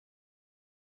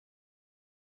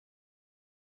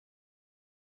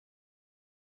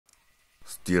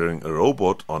Steering a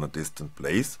robot on a distant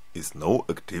place is no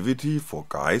activity for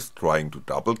guys trying to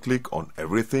double-click on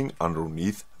everything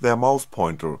underneath their mouse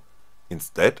pointer.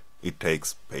 Instead, it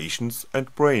takes patience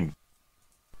and brain.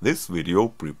 This video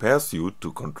prepares you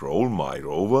to control my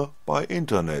Rover by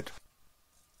internet.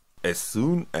 As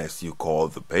soon as you call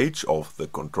the page of the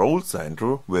control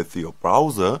center with your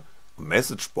browser, a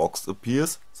message box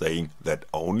appears saying that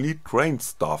only trained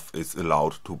staff is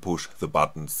allowed to push the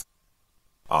buttons.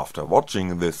 After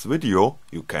watching this video,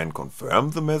 you can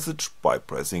confirm the message by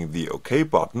pressing the OK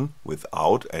button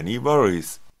without any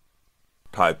worries.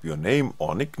 Type your name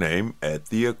or nickname at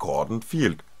the accordant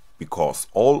field, because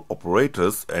all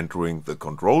operators entering the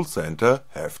control center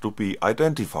have to be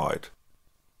identified.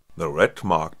 The red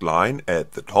marked line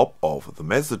at the top of the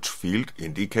message field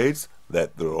indicates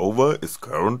that the rover is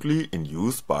currently in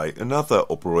use by another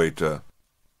operator.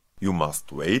 You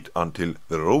must wait until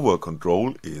the rover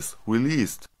control is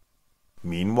released.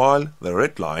 Meanwhile, the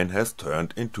red line has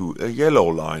turned into a yellow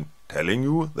line, telling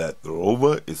you that the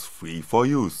rover is free for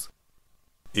use.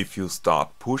 If you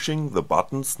start pushing the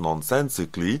buttons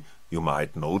nonsensically, you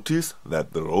might notice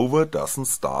that the rover doesn't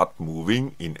start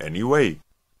moving in any way.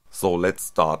 So let's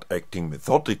start acting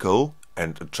methodical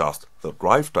and adjust the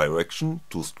drive direction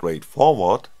to straight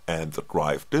forward and the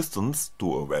drive distance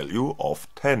to a value of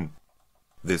 10.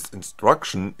 This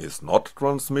instruction is not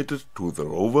transmitted to the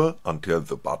rover until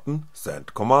the button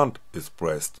Send Command is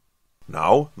pressed.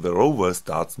 Now the rover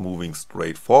starts moving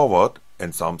straight forward,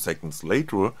 and some seconds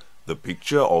later the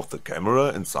picture of the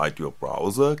camera inside your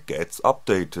browser gets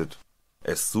updated.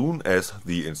 As soon as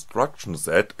the instruction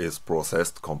set is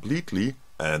processed completely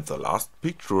and the last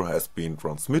picture has been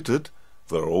transmitted,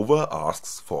 the rover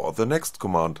asks for the next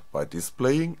command by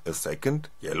displaying a second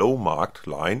yellow marked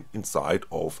line inside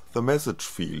of the message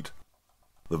field.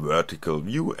 The vertical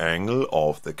view angle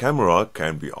of the camera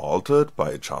can be altered by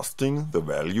adjusting the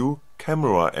value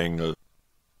camera angle.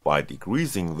 By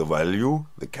decreasing the value,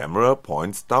 the camera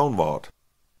points downward.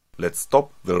 Let's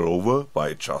stop the rover by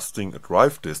adjusting a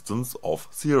drive distance of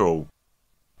 0.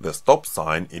 The stop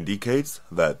sign indicates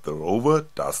that the rover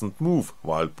doesn't move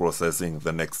while processing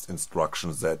the next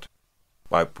instruction set.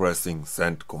 By pressing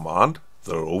Send Command,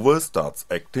 the rover starts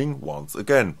acting once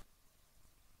again.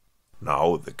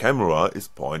 Now the camera is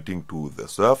pointing to the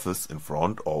surface in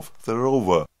front of the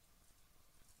rover.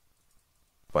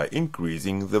 By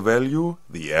increasing the value,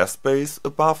 the airspace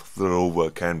above the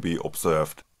rover can be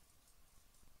observed.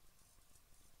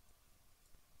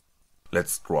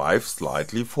 Let's drive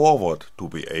slightly forward to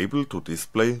be able to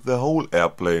display the whole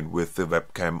airplane with the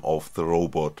webcam of the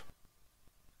robot.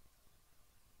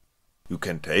 You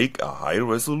can take a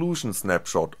high-resolution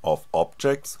snapshot of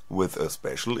objects with a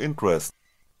special interest.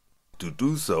 To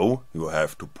do so, you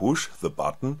have to push the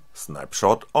button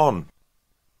Snapshot On.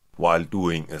 While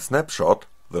doing a snapshot,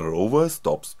 the rover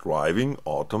stops driving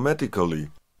automatically.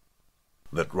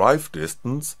 The drive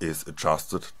distance is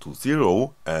adjusted to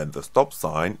 0 and the stop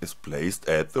sign is placed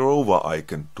at the rover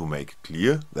icon to make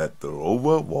clear that the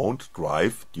rover won't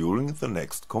drive during the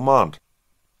next command.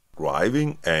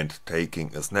 Driving and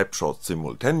taking a snapshot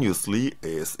simultaneously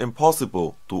is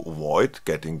impossible to avoid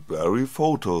getting blurry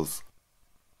photos.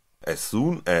 As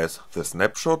soon as the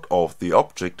snapshot of the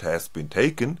object has been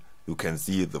taken, you can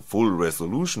see the full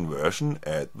resolution version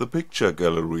at the picture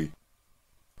gallery.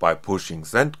 By pushing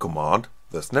Send Command,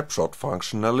 the snapshot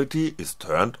functionality is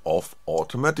turned off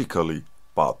automatically,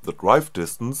 but the drive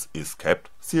distance is kept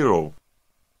 0.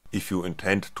 If you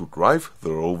intend to drive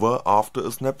the rover after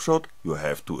a snapshot, you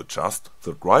have to adjust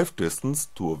the drive distance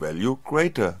to a value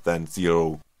greater than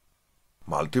 0.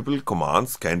 Multiple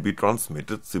commands can be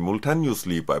transmitted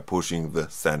simultaneously by pushing the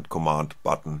Send Command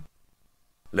button.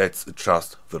 Let's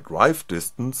adjust the drive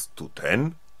distance to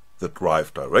 10, the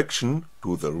drive direction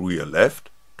to the rear left,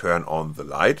 turn on the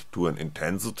light to an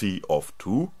intensity of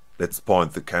 2, let's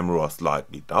point the camera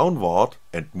slightly downward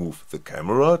and move the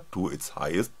camera to its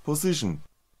highest position.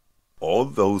 All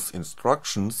those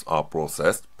instructions are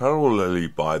processed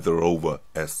parallelly by the rover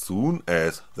as soon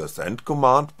as the Send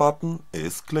Command button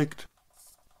is clicked.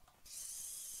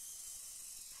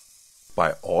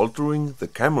 By altering the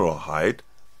camera height,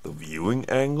 the viewing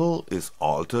angle is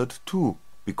altered too,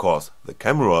 because the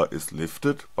camera is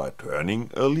lifted by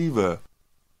turning a lever.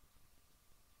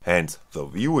 Hence, the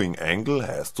viewing angle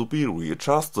has to be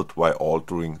readjusted while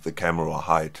altering the camera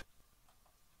height.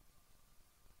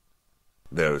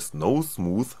 There is no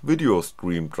smooth video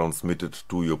stream transmitted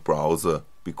to your browser,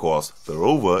 because the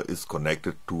rover is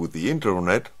connected to the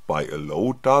internet by a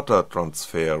low data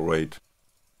transfer rate.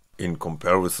 In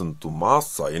comparison to Mars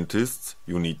scientists,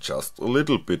 you need just a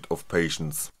little bit of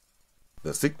patience.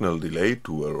 The signal delay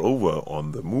to a rover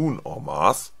on the Moon or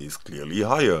Mars is clearly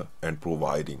higher, and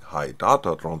providing high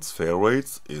data transfer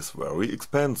rates is very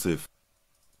expensive.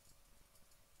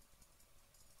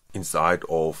 Inside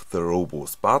of the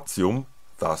RoboSpatium,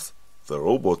 thus the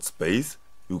robot space,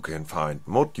 you can find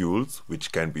modules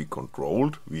which can be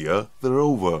controlled via the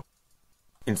rover.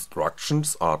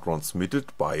 Instructions are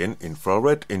transmitted by an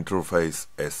infrared interface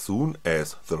as soon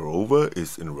as the rover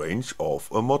is in range of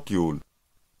a module.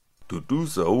 To do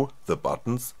so, the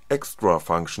buttons extra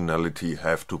functionality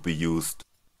have to be used.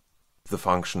 The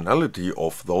functionality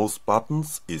of those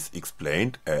buttons is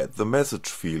explained at the message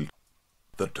field.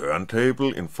 The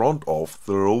turntable in front of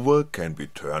the rover can be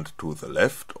turned to the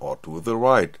left or to the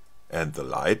right, and the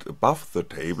light above the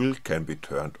table can be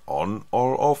turned on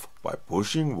or off by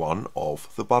pushing one of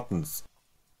the buttons.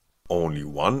 Only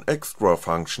one extra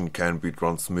function can be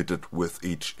transmitted with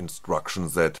each instruction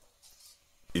set.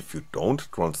 If you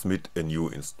don't transmit a new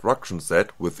instruction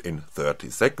set within 30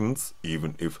 seconds,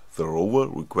 even if the rover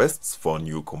requests for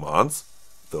new commands,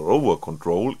 the rover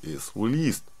control is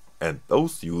released, and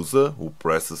those user who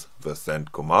presses the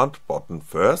send command button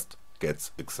first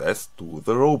gets access to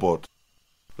the robot.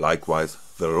 Likewise,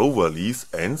 the rover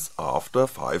lease ends after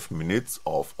 5 minutes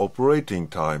of operating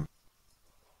time.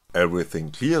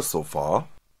 Everything clear so far?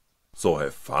 So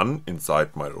have fun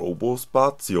inside my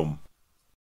RoboSpatium.